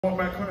want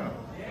my crown.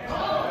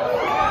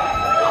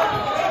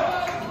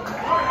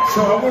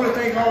 So I want to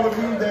thank all of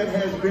you that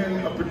has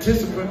been a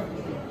participant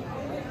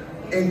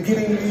in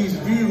getting these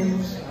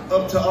views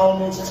up to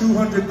almost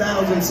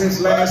 200,000 since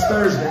last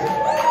Thursday.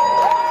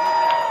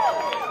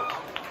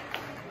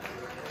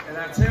 And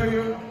I tell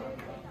you,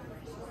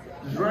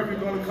 this record is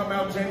going to come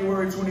out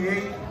January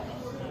 28th.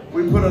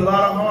 We put a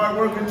lot of hard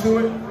work into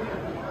it,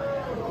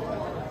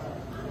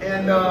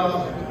 and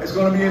it's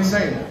going to be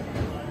insane.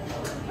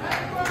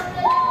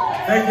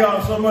 Thank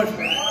y'all so much,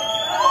 man.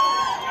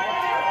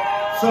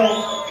 So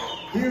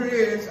here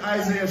is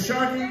Isiah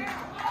Sharkey,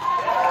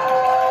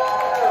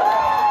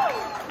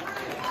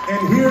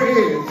 and here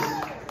is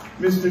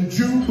Mr.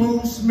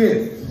 Jubu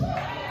Smith.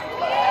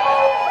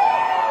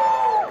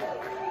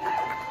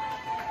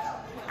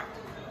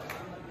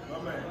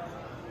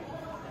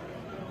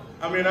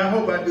 I mean, I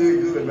hope I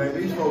did good, man.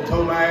 These folks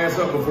tore my ass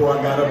up before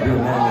I got up here,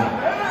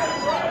 man.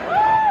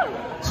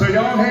 So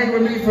y'all hang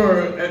with me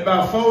for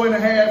about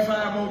 4.5,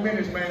 5 more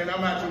minutes, man, and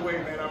I'm out your way,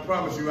 man. I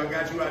promise you, I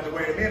got you out the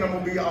way. And then I'm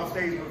gonna be off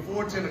stage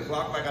before 10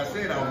 o'clock, like I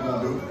said I was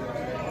gonna do.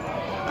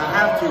 I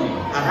have to,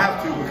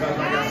 because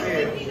like I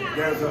said,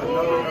 there's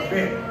another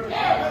event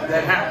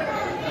that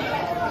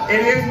happened.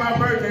 It is my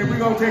birthday. We're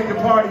gonna take the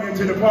party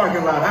into the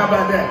parking lot. How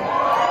about that?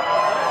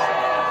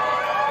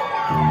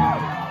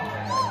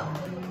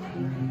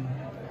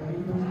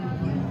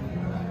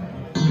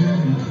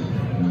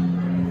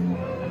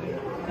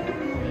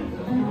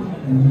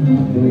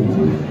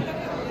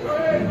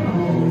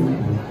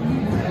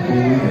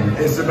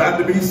 It's about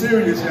to be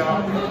serious,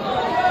 y'all.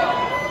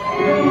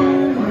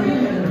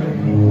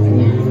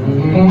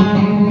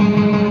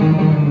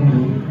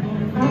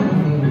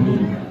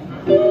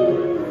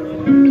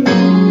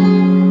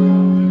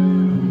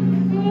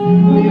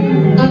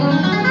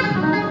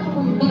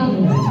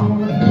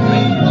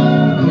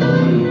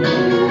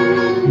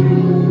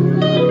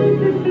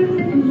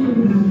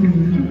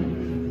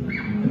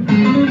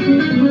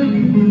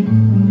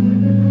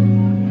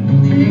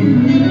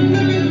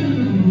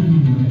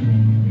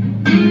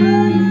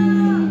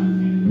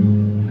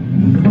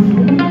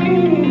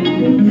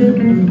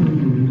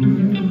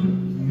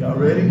 Y'all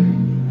ready?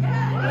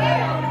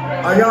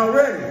 Are y'all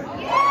ready?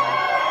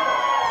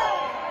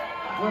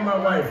 Where my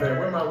wife at?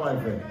 Where my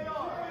wife at?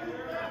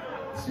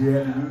 She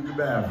had to use the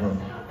bathroom.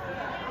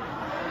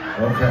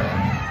 Okay.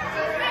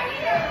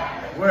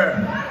 Where?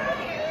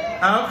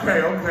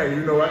 Okay.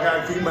 You know I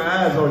gotta keep my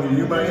eyes on you.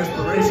 You're my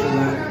inspiration,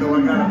 man. You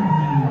know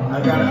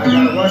I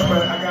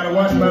gotta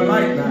watch my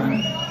light now.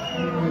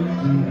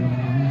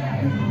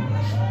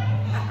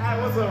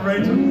 What's up,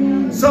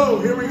 Rachel? So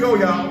here we go,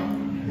 y'all.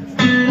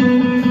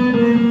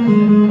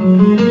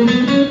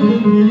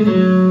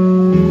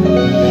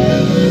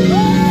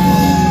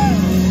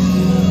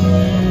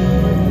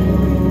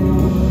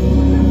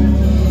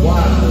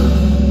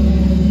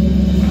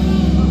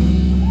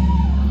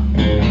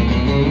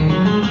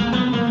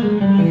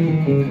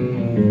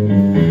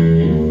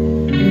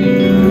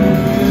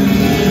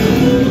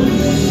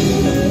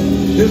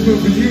 This one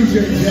for you, J.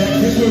 Jack.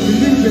 This one for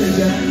you, J.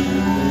 Jack.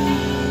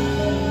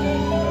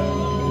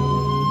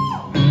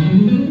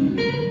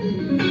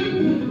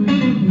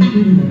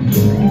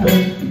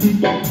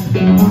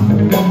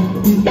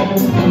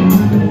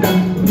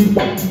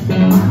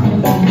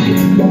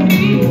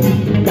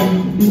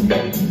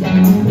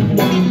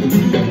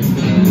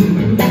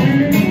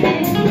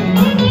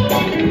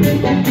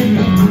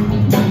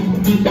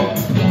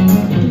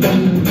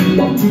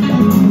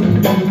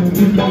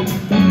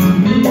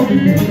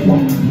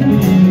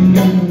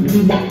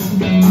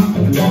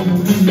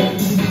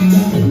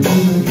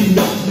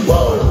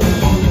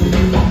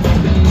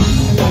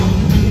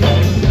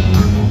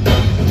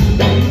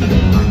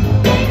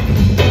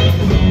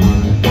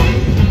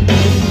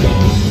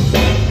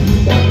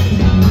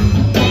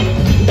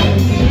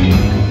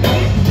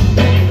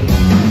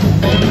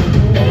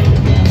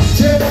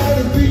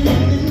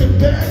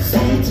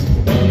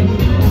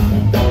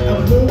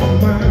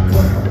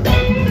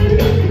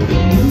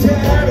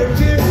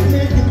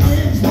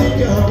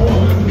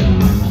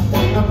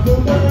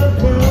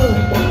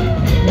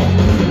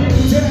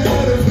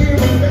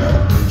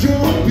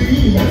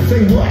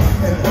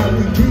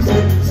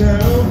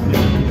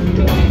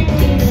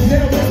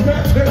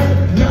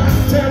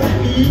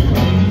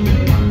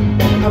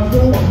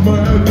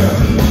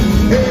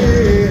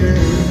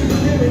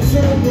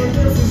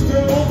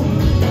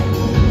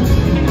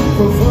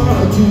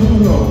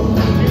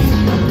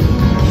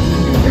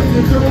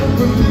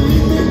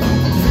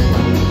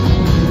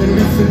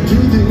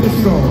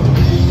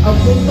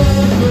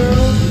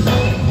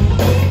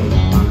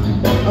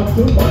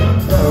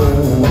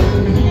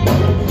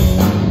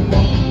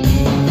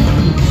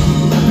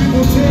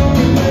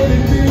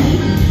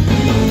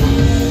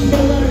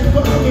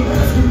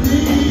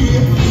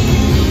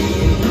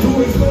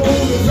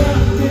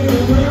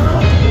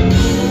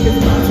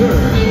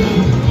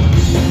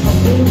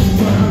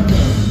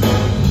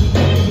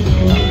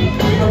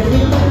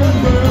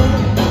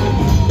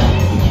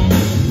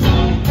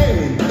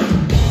 Hey,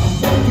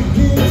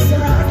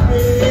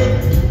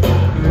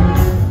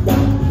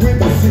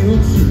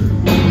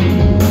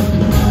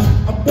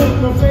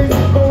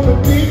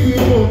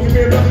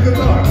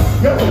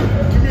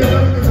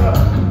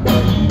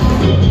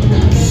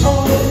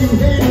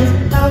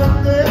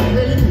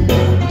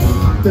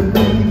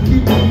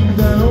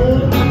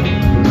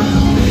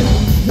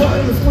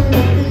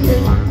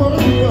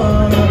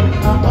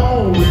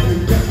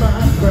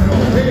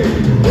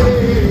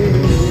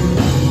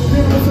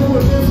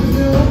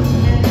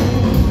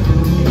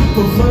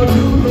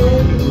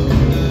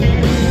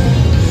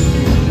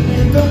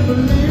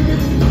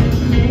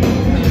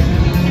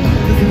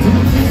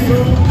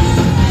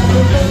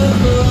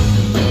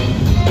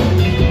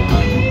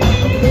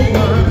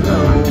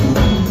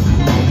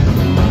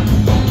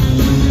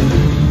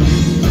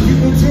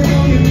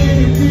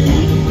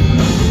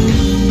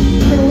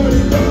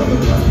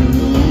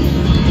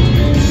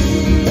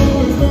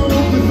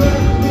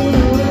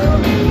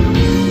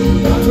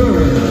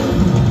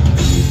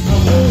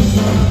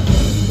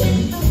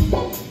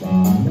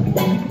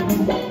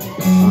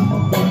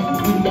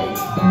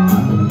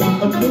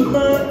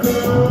 my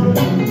girl.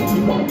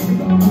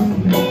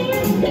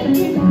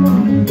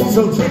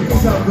 So check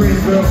this out, green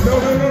girls. No.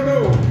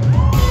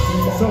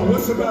 So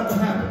what's about to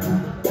happen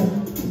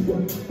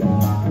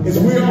is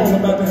we're all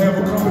about to have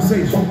a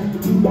conversation.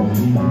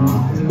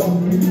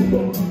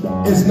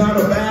 It's not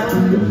a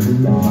battle,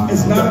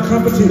 it's not a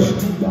competition,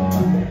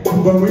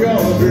 but we all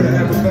are here to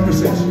have a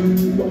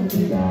conversation.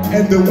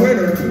 And the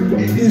winner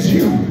is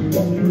you.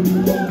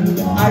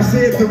 I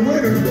said the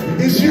winner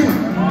is you.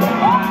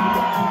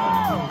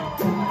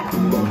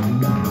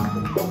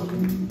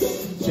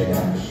 Check it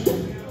out.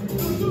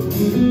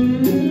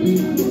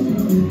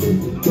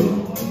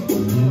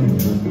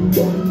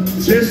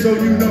 Just so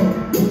you know,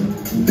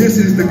 this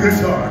is the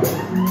guitar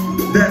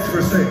that's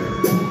for sale.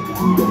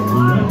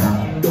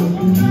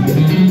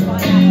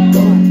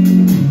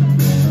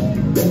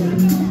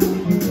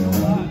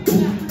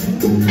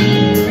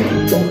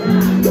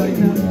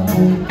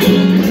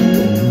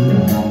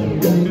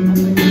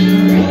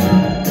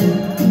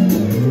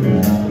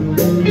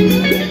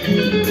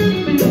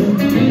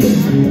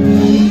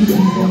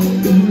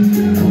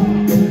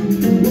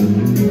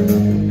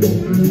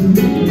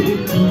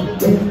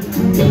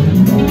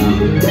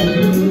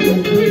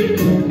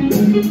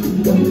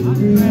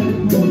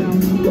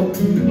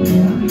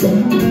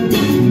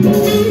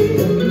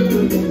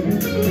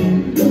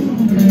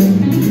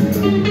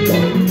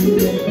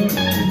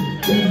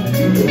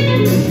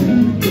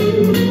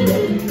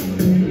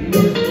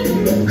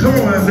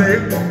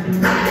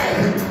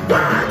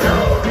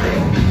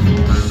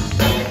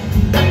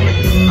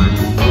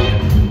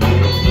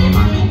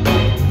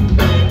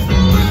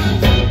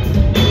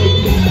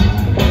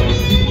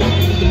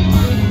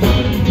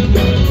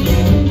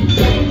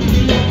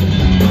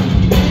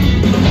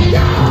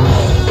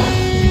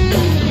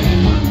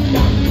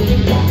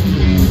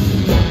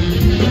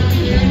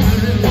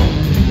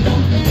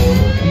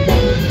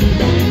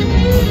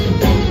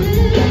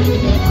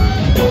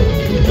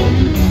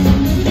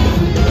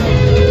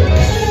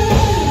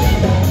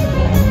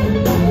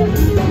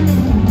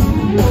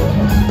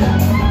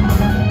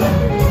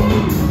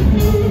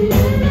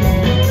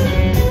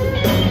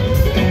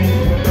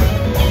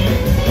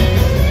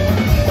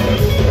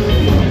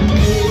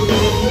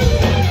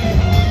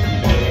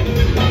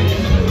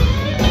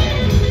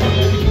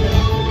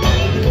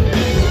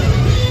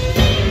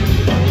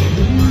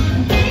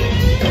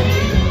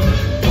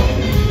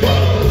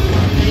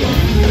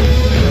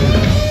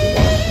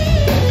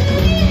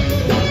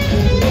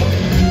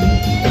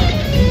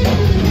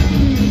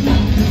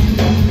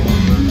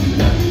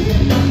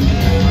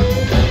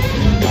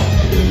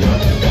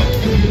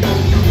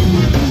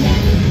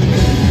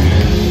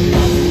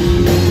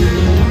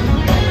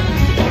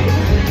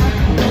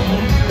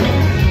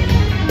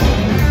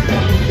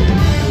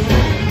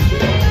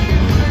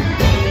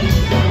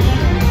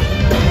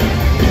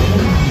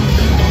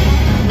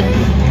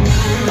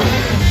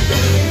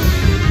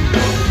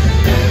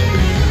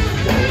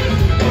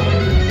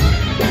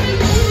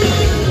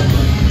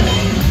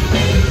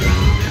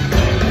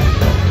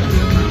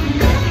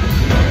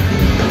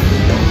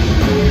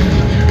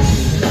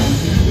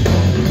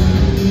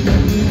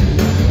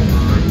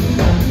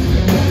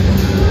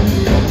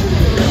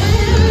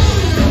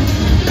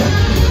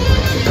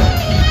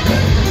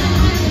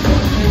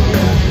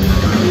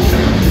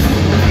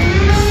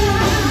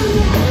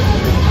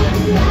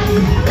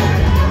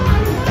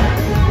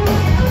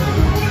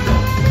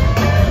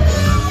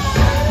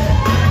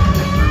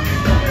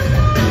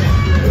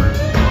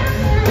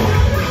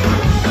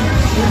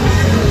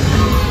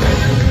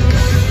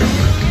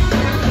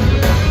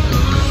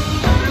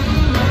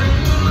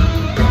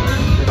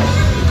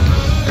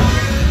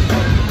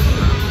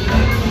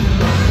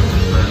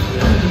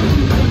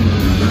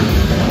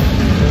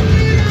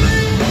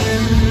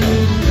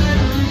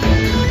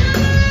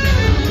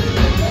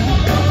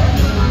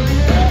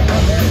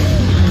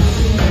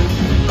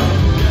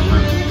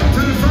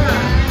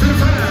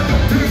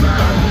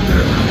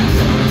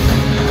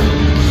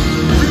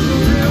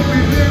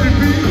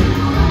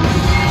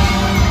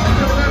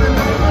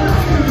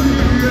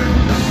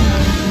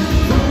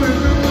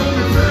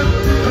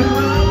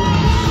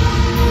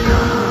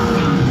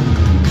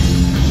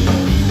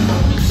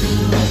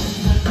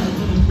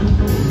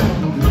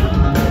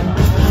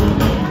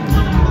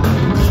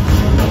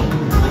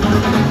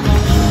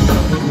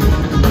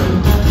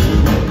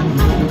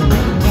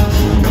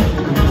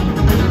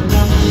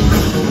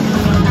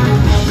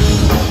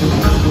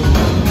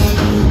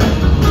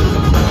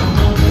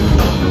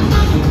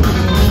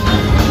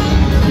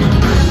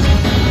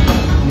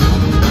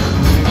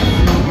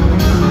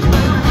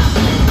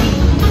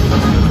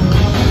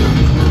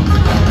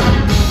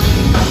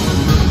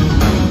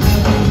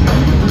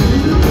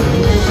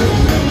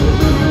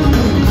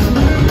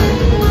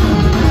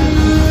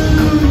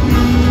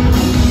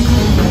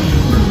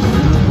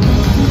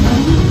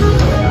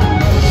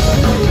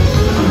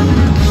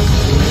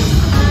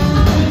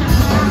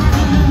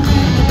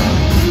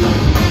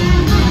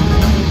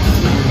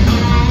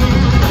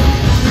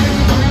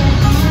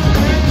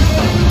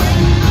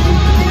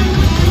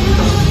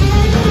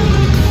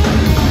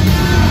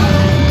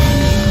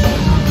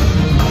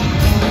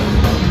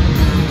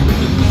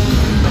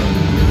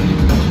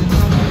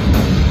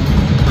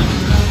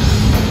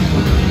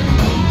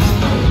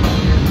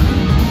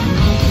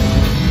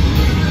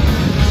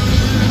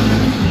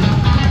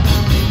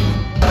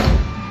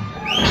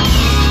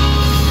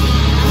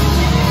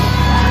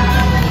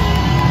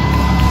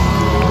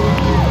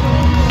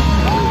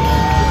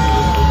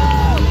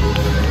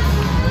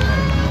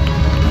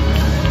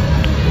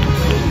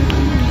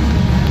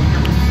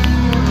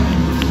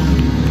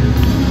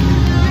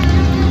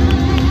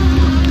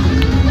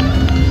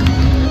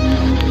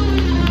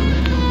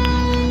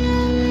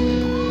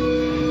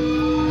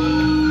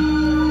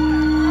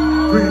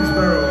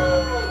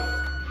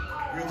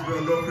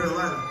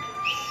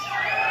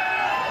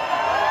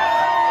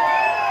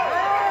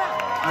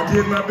 I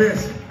did my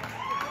best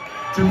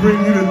to bring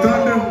you the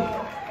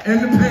thunder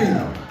and the pain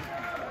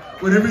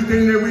with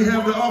everything that we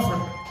have to offer.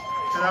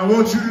 And I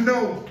want you to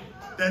know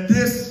that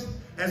this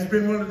has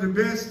been one of the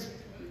best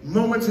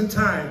moments in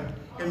time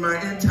in my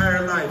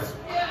entire life.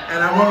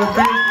 And I want to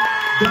thank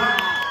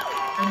God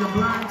and the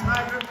Blind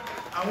Tiger.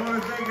 I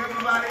want to thank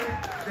everybody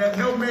that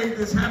helped make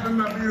this happen,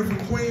 my beautiful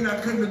queen. I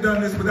couldn't have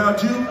done this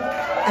without you.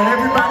 And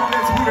everybody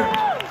that's here,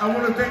 I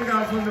want to thank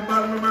God from the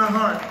bottom of my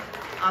heart.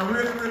 I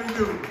really, really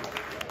do.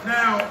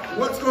 Now,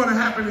 what's going to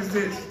happen is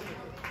this.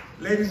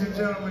 Ladies and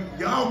gentlemen,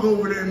 y'all go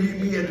over there and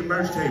meet me at the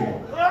merch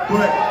table.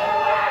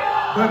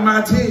 But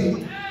my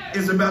team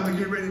is about to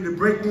get ready to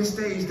break this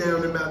stage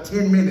down in about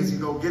 10 minutes and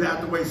go get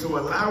out the way. So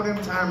allow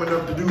them time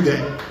enough to do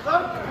that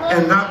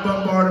and not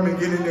bombard them and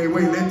get in their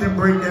way. Let them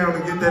break down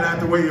and get that out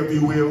the way, if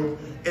you will.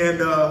 And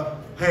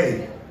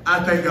hey,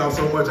 I thank y'all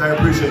so much. I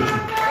appreciate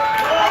you.